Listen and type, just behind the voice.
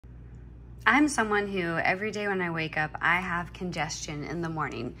I'm someone who every day when I wake up, I have congestion in the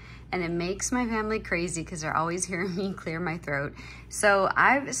morning, and it makes my family crazy because they're always hearing me clear my throat. So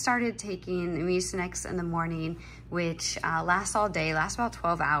I've started taking Mucinex in the morning, which lasts all day, lasts about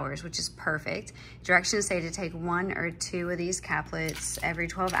 12 hours, which is perfect. Directions say to take 1 or 2 of these caplets every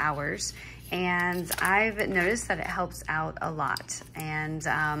 12 hours. And I've noticed that it helps out a lot. And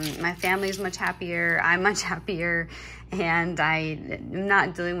my family's much happier, I'm much happier, and I'm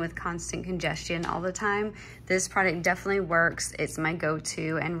not dealing with constant congestion all the time. This product definitely works. It's my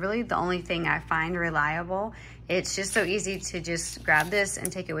go-to, and really the only thing I find reliable. It's just so easy to just grab this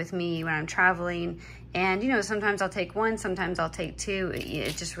and take it with me when I'm traveling. And you know, sometimes I'll take 1, sometimes I'll take 2.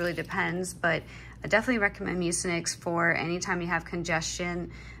 It just really depends, but I definitely recommend Mucinex for anytime you have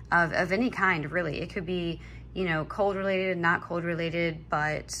congestion of any kind, really. It could be, you know, cold related, not cold related,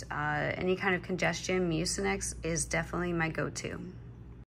 but any kind of congestion, Mucinex is definitely my go-to.